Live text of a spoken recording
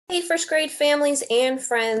Hey, first grade families and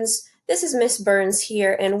friends. This is Miss Burns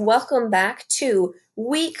here, and welcome back to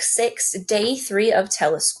week 6, day 3 of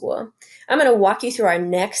Teleschool. I'm going to walk you through our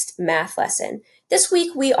next math lesson. This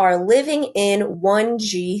week we are living in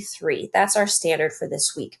 1G3. That's our standard for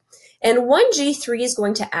this week. And 1G3 is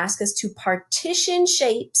going to ask us to partition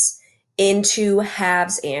shapes into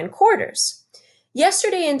halves and quarters.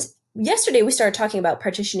 Yesterday we started talking about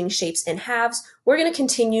partitioning shapes in halves. We're going to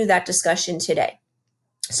continue that discussion today.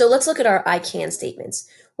 So let's look at our I can statements.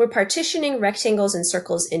 We're partitioning rectangles and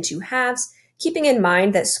circles into halves, keeping in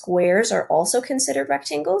mind that squares are also considered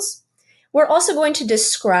rectangles. We're also going to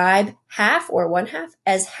describe half or 1/2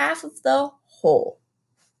 as half of the whole.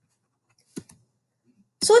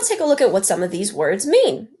 So let's take a look at what some of these words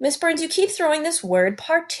mean. Miss Burns, you keep throwing this word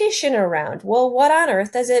partition around. Well, what on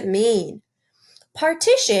earth does it mean?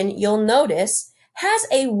 Partition, you'll notice, has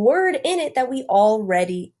a word in it that we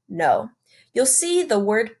already know. You'll see the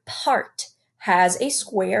word part has a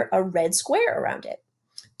square, a red square around it.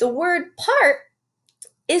 The word part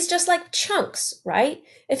is just like chunks, right?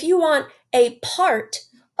 If you want a part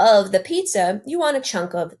of the pizza, you want a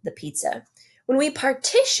chunk of the pizza. When we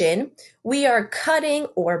partition, we are cutting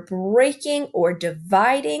or breaking or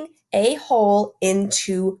dividing a whole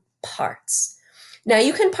into parts. Now,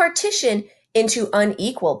 you can partition into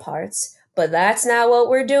unequal parts, but that's not what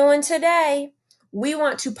we're doing today. We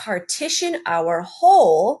want to partition our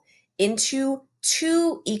whole into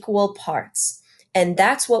 2 equal parts, and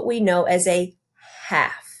that's what we know as a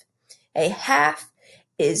half. A half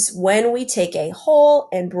is when we take a whole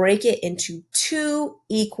and break it into 2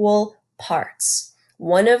 equal parts.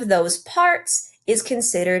 One of those parts is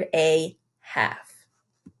considered a half.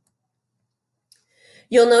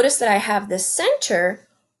 You'll notice that I have the center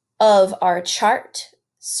of our chart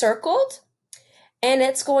circled, and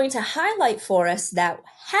it's going to highlight for us that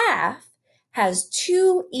half has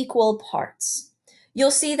 2 equal parts.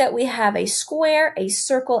 You'll see that we have a square, a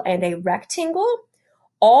circle, and a rectangle,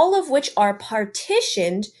 all of which are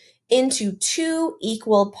partitioned into 2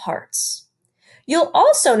 equal parts. You'll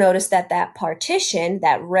also notice that that partition,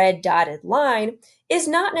 that red dotted line, is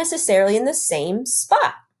not necessarily in the same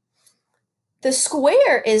spot. The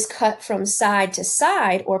square is cut from side to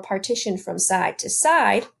side or partitioned from side to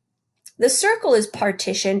side. The circle is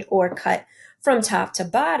partitioned or cut from top to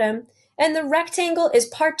bottom, and the rectangle is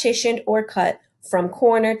partitioned or cut from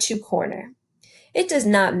corner to corner. It does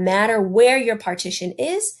not matter where your partition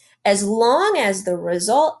is, as long as the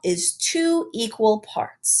result is 2 equal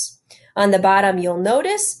parts. On the bottom, you'll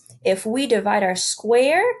notice if we divide our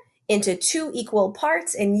square into 2 equal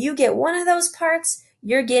parts and you get one of those parts,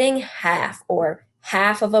 you're getting half, or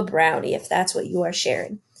half of a brownie, if that's what you are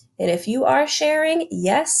sharing. And if you are sharing,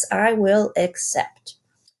 yes, I will accept.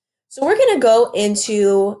 So we're going to go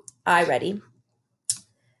into iReady.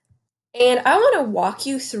 And I want to walk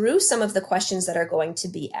you through some of the questions that are going to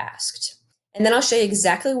be asked. And then I'll show you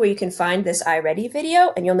exactly where you can find this iReady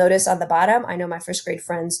video. And you'll notice on the bottom, I know my first grade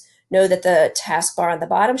friends know that the taskbar on the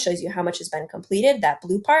bottom shows you how much has been completed, that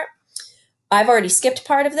blue part. I've already skipped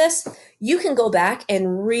part of this. You can go back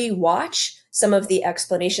and re-watch some of the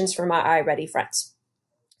explanations for my iReady friends.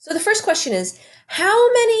 So the first question is,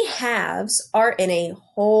 how many halves are in a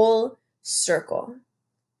whole circle?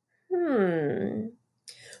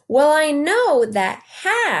 Well, I know that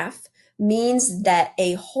half means that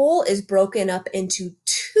a whole is broken up into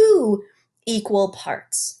 2 equal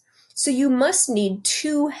parts. So you must need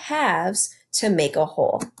 2 halves to make a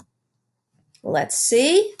whole. Let's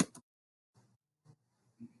see.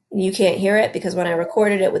 You can't hear it because when I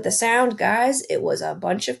recorded it with the sound, guys, it was a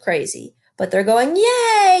bunch of crazy. But they're going,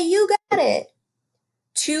 yay, you got it.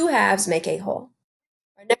 2 halves make a whole.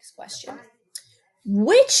 Our next question.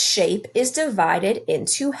 Which shape is divided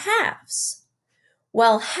into halves?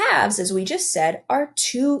 Well, halves, as we just said, are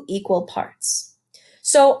 2 equal parts.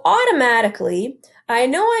 So automatically, I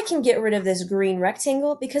know I can get rid of this green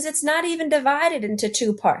rectangle because it's not even divided into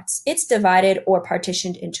 2 parts. It's divided or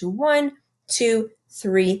partitioned into 1, 2,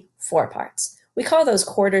 3, 4 parts. We call those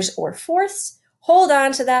quarters or fourths. Hold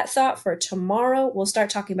on to that thought for tomorrow. We'll start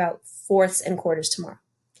talking about fourths and quarters tomorrow.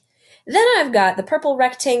 Then I've got the purple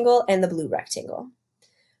rectangle and the blue rectangle.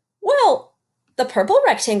 Well, the purple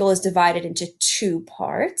rectangle is divided into 2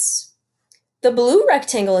 parts. The blue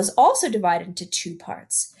rectangle is also divided into 2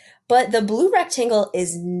 parts, but the blue rectangle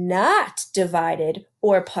is not divided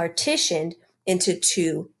or partitioned into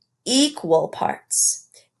 2 equal parts.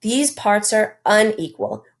 These parts are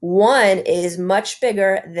unequal. One is much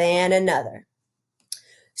bigger than another.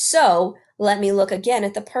 So let me look again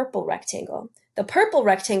at the purple rectangle. The purple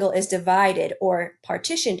rectangle is divided or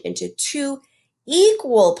partitioned into 2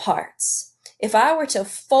 equal parts. if I were to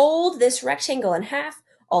fold this rectangle in half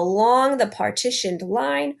along the partitioned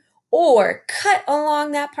line or cut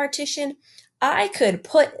along that partition, I could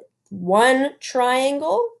put one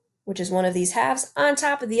triangle, which is one of these halves, on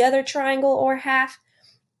top of the other triangle or half,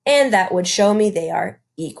 and that would show me they are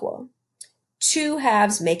equal. Two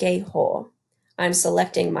halves make a whole. I'm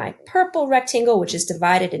selecting my purple rectangle, which is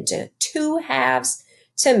divided into two halves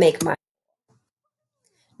to make my.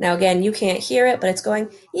 Now again, you can't hear it, but it's going,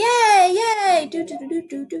 yay, yay, do, do, do, do,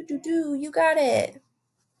 do, do, do, do, you got it.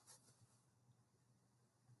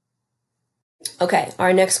 Okay,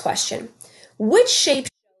 our next question. Which shape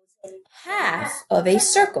shows half of a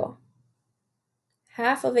circle?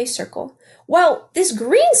 Half of a circle. Well, this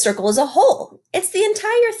green circle is a whole. It's the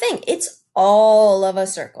entire thing. It's all of a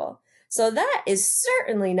circle. So that is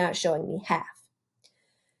certainly not showing me half.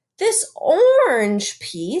 This orange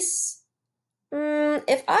piece,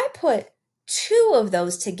 if I put two of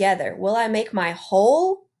those together, will I make my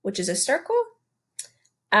whole, which is a circle?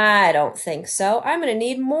 I don't think so. I'm going to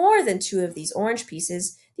need more than two of these orange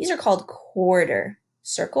pieces. These are called quarter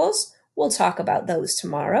circles. We'll talk about those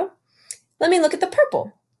tomorrow. Let me look at the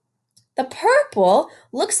purple. The purple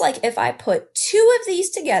looks like if I put two of these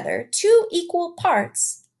together, two equal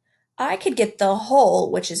parts, I could get the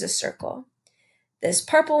whole, which is a circle. This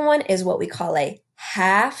purple one is what we call a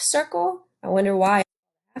half circle. I wonder why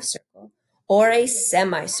half circle, or a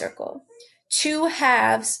semicircle. Two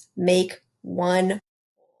halves make one.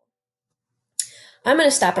 I'm going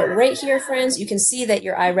to stop it right here, friends. You can see that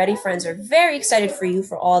your iReady friends are very excited for you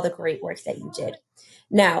for all the great work that you did.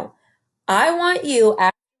 Now, I want you,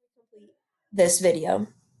 after you complete this video,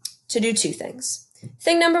 to do two things.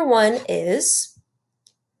 Thing number one is,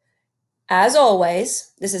 as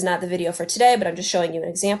always, this is not the video for today, but I'm just showing you an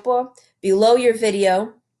example. Below your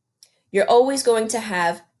video, you're always going to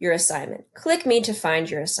have your assignment. Click me to find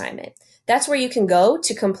your assignment. That's where you can go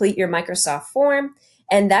to complete your Microsoft form,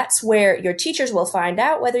 and that's where your teachers will find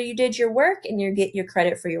out whether you did your work and you get your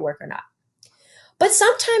credit for your work or not. But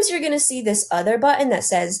sometimes you're going to see this other button that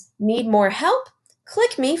says, need more help?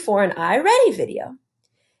 Click me for an iReady video.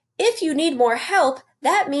 If you need more help,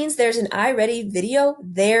 that means there's an iReady video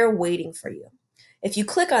there waiting for you. If you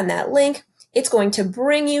click on that link, it's going to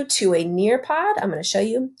bring you to a Nearpod. I'm going to show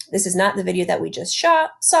you. This is not the video that we just saw,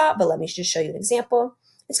 but let me just show you an example.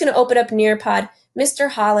 It's going to open up Nearpod.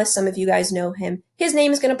 Mr. Hollis, some of you guys know him. His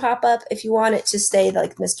name is going to pop up. If you want it to stay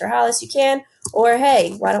like Mr. Hollis, you can. Or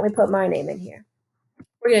hey, why don't we put my name in here?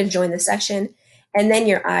 We're going to join the section, and then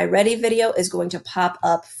your iReady video is going to pop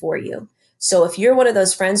up for you. So if you're one of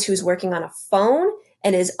those friends who's working on a phone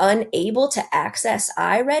and is unable to access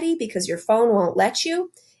iReady because your phone won't let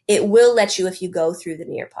you, it will let you if you go through the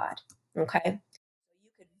Nearpod, okay?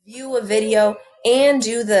 You could view a video and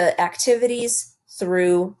do the activities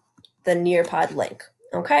through the Nearpod link,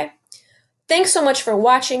 okay? Thanks so much for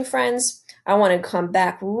watching, friends. I want to come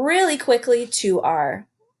back really quickly to our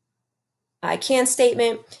I can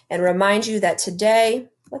statement and remind you that today,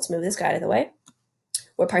 let's move this guy out of the way.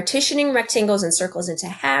 We're partitioning rectangles and circles into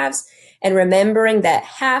halves and remembering that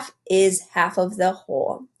half is half of the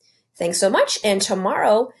whole. Thanks so much. And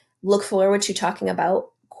tomorrow, look forward to talking about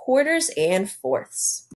quarters and fourths.